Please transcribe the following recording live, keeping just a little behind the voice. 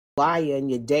liar and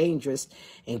you're dangerous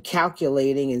and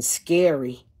calculating and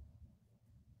scary.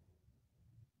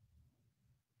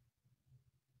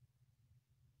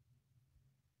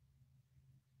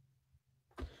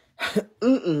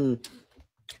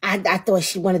 I thought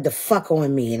she wanted to fuck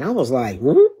on me, and I was like,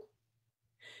 whoop.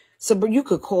 So you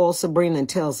could call Sabrina and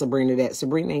tell Sabrina that.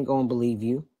 Sabrina ain't gonna believe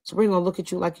you. Sabrina gonna look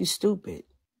at you like you stupid.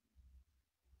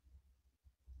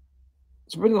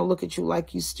 Sabrina gonna look at you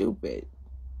like you stupid.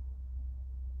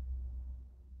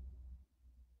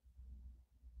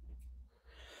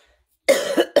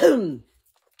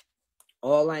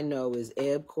 All I know is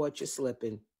Eb caught you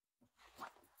slipping.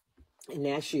 And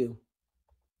that's you.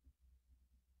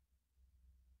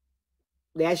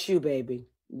 That's you, baby.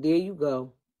 There you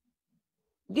go.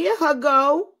 There her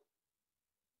go.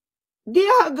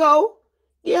 There her go.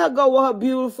 There her go with her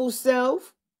beautiful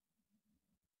self.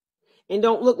 And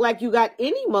don't look like you got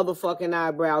any motherfucking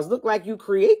eyebrows. Look like you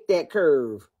create that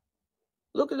curve.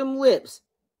 Look at them lips.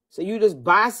 So you just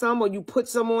buy some or you put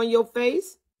some on your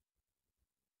face?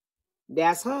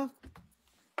 That's her.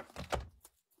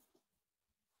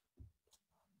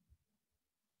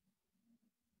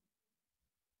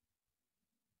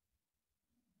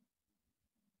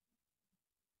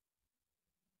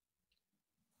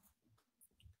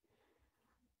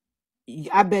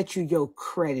 I bet you your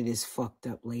credit is fucked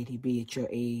up, Lady B, at your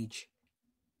age.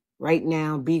 Right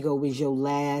now, Bigo is your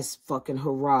last fucking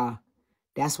hurrah.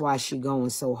 That's why she going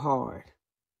so hard.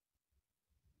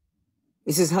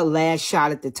 This is her last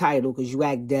shot at the title because you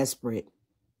act desperate.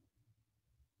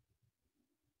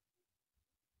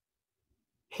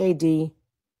 Hey, D,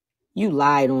 you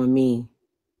lied on me.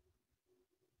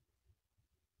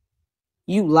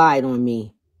 You lied on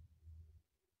me.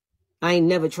 I ain't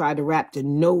never tried to rap to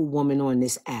no woman on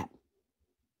this app.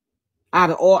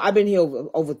 Out of all, I've been here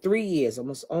over 3 years,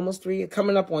 almost 3 years,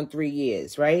 coming up on 3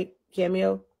 years, right,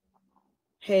 Cameo?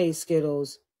 Hey,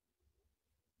 Skittles.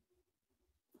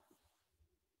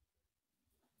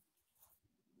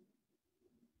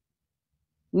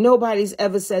 Nobody's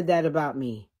ever said that about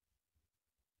me.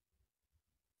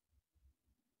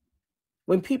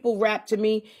 When people rap to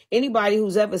me, anybody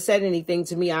who's ever said anything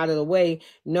to me out of the way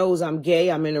knows I'm gay,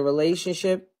 I'm in a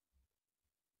relationship.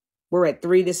 We're at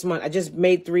 3 this month. I just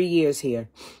made 3 years here.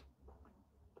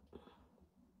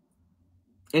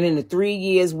 And in the 3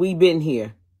 years we've been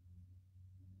here,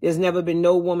 there's never been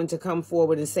no woman to come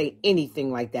forward and say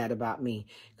anything like that about me.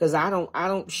 Because I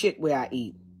don't shit where I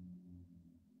eat.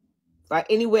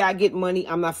 Anywhere I get money,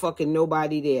 I'm not fucking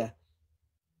nobody there.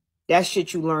 That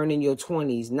shit you learn in your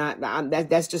 20s.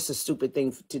 That's just a stupid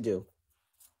thing to do.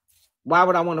 Why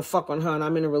would I want to fuck on her and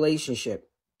I'm in a relationship?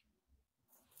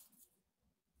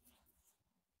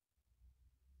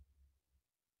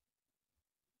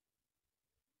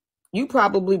 You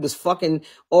probably was fucking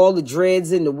all the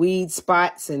dreads and the weed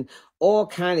spots and all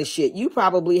kind of shit. You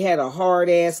probably had a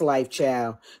hard-ass life,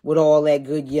 child, with all that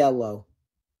good yellow.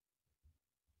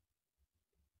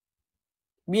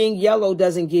 Being yellow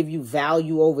doesn't give you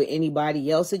value over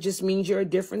anybody else. It just means you're a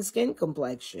different skin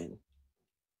complexion.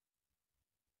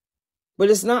 But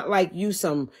it's not like you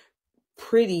some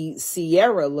pretty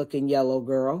Sierra-looking yellow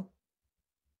girl.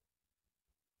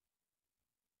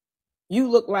 You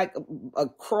look like a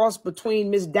cross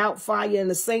between Miss Doubtfire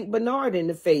and a Saint Bernard in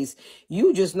the face.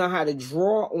 You just know how to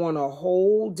draw on a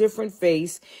whole different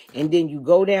face. And then you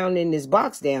go down in this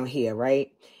box down here,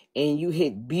 right? And you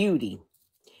hit beauty.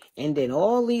 And then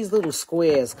all these little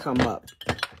squares come up.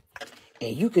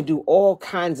 And you can do all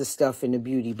kinds of stuff in the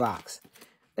beauty box.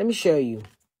 Let me show you.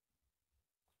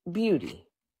 Beauty.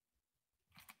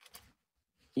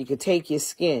 You could take your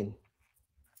skin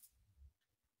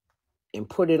and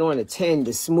put it on a 10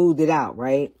 to smooth it out,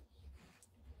 right?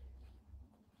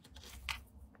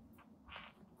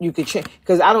 You could change,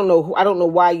 because I don't know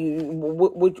why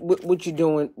what you're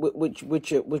doing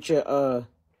with your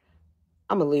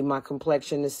I'm gonna leave my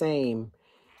complexion the same.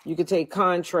 You could take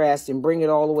contrast and bring it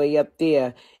all the way up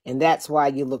there, and that's why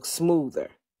you look smoother.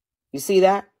 You see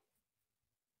that?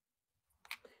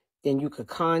 Then you could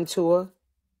contour.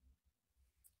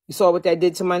 You saw what that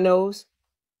did to my nose?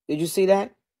 Did you see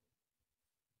that?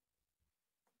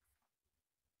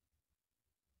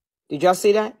 Did y'all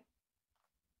see that?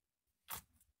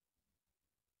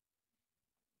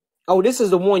 Oh, this is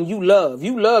the one you love.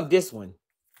 You love this one.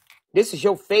 This is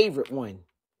your favorite one.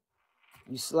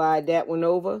 You slide that one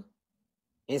over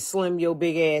and slim your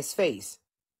big ass face.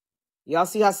 Y'all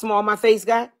see how small my face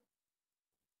got?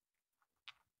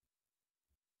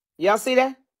 Y'all see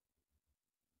that?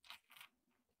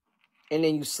 And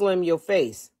then you slim your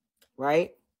face,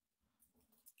 right?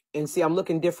 And see, I'm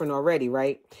looking different already,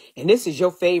 right? And this is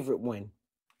your favorite one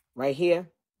right here.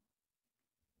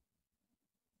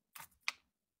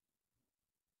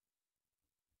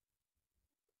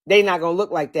 They not going to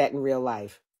look like that in real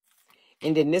life.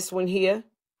 And then this one here.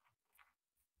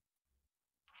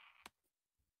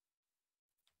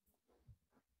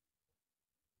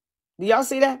 Do y'all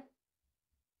see that?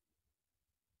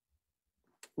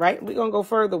 Right? We're going to go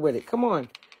further with it. Come on.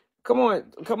 Come on.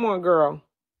 Come on, girl.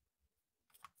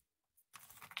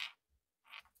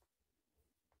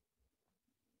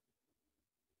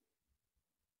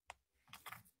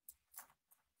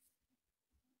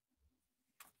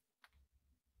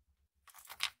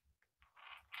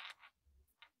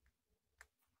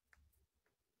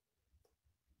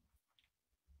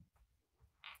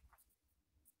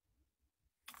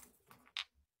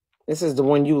 This is the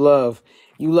one you love.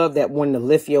 You love that one to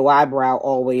lift your eyebrow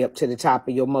all the way up to the top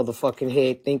of your motherfucking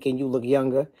head thinking you look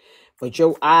younger. But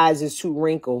your eyes is too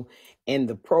wrinkled and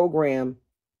the program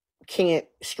can't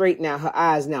straighten out her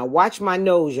eyes. Now, watch my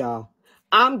nose, y'all.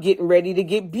 I'm getting ready to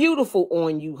get beautiful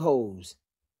on you hoes.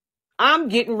 I'm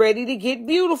getting ready to get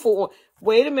beautiful on.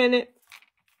 Wait a minute.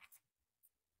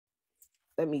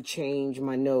 Let me change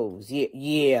my nose.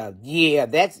 Yeah.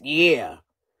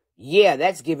 Yeah,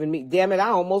 that's giving me, damn it, I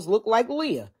almost look like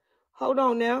Leah. Hold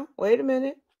on now. Wait a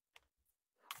minute.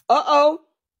 Uh-oh.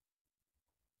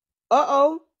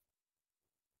 Uh-oh.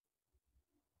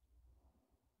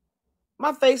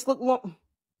 My face look long.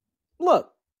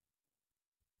 Look.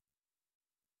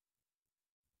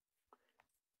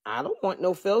 I don't want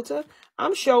no filter.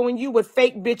 I'm showing you what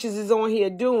fake bitches is on here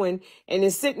doing and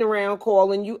is sitting around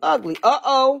calling you ugly.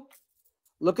 Uh-oh.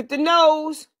 Look at the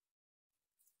nose.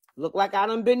 Look like I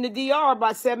done been to DR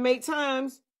about 7, 8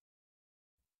 times.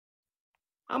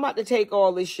 I'm about to take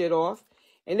all this shit off.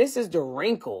 And this is the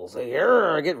wrinkles.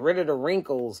 Get rid of the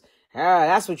wrinkles.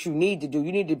 That's what you need to do.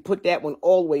 You need to put that one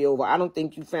all the way over. I don't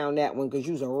think you found that one because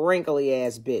you's a wrinkly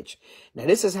ass bitch. Now,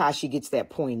 this is how she gets that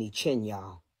pointy chin,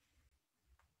 y'all.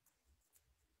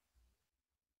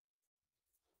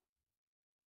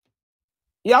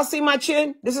 Y'all see my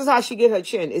chin? This is how she get her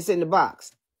chin. It's in the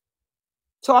box.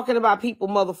 Talking about people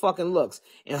motherfucking looks.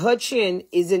 And her chin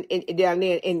is in down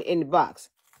there in the box.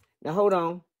 Now, hold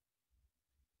on.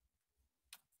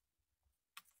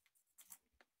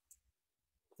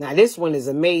 Now, this one is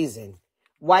amazing.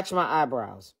 Watch my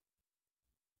eyebrows.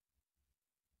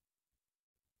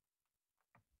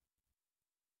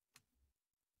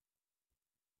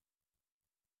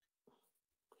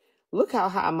 Look how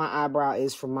high my eyebrow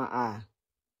is from my eye.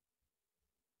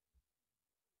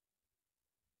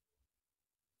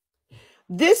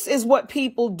 This is what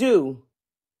people do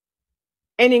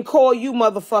and then call you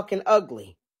motherfucking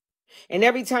ugly. And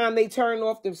every time they turn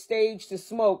off the stage to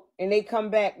smoke and they come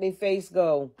back, their face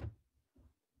go.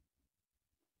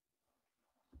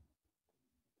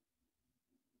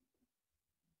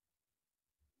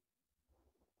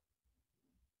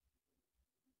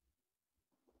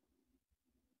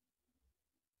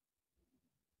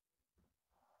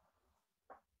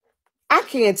 I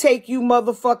can't take you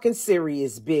motherfucking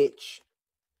serious, bitch.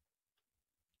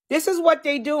 This is what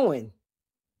they doing.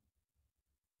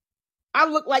 I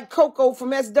look like Coco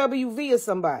from SWV or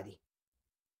somebody.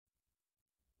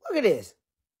 Look at this.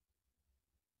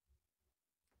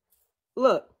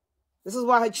 Look. This is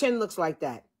why her chin looks like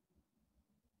that.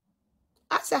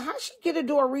 I said, how she get a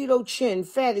Dorito chin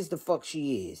fat as the fuck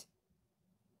she is?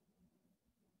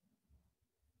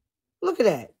 Look at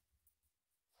that.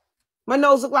 My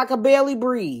nose look like I barely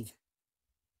breathe.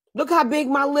 Look how big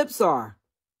my lips are.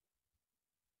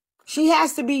 She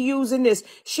has to be using this.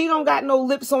 She don't got no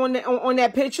lips on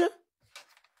that picture.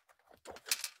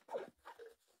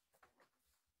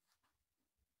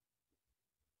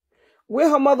 Where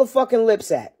her motherfucking lips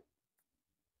at?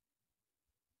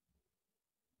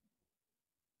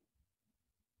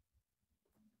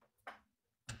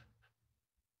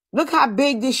 Look how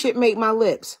big this shit make my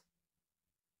lips.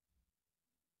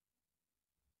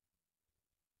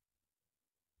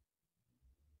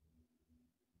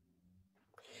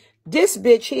 This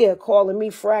bitch here calling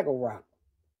me Fraggle Rock.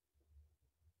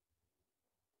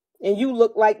 And you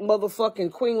look like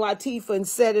motherfucking Queen Latifah and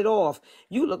set it off.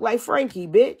 You look like Frankie,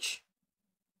 bitch.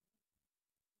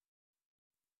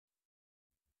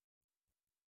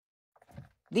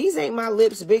 These ain't my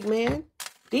lips, big man.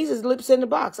 These is lips in the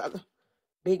box.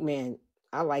 Big man,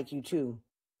 I like you too.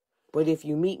 But if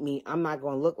you meet me, I'm not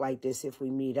going to look like this if we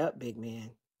meet up, big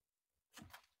man.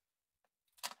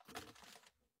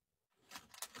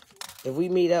 If we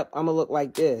meet up, I'm going to look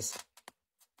like this.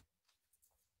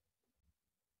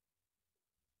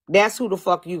 That's who the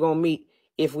fuck you going to meet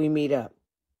if we meet up.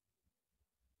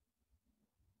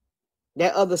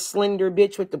 That other slender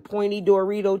bitch with the pointy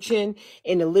Dorito chin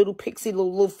and the little pixie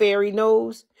little fairy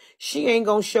nose, she ain't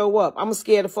gonna show up. I'm gonna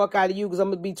scare the fuck out of you because I'm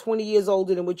gonna be 20 years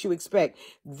older than what you expect.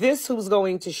 This who's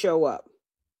going to show up.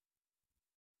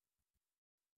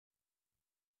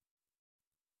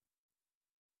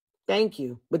 Thank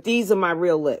you. But these are my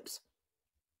real lips.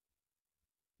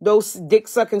 Those dick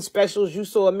sucking specials you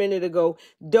saw a minute ago,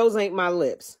 those ain't my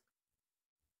lips.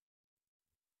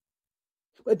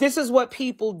 But this is what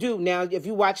people do. Now, if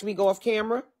you watch me go off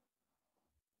camera,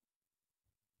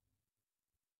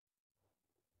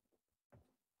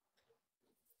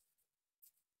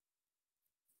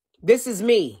 this is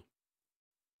me.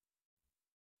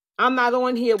 I'm not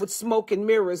on here with smoke and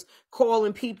mirrors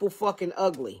calling people fucking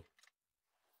ugly.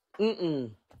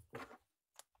 Mm-mm.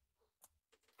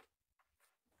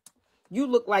 You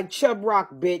look like Chub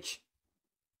Rock, bitch.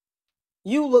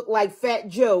 You look like Fat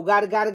Joe. Gotta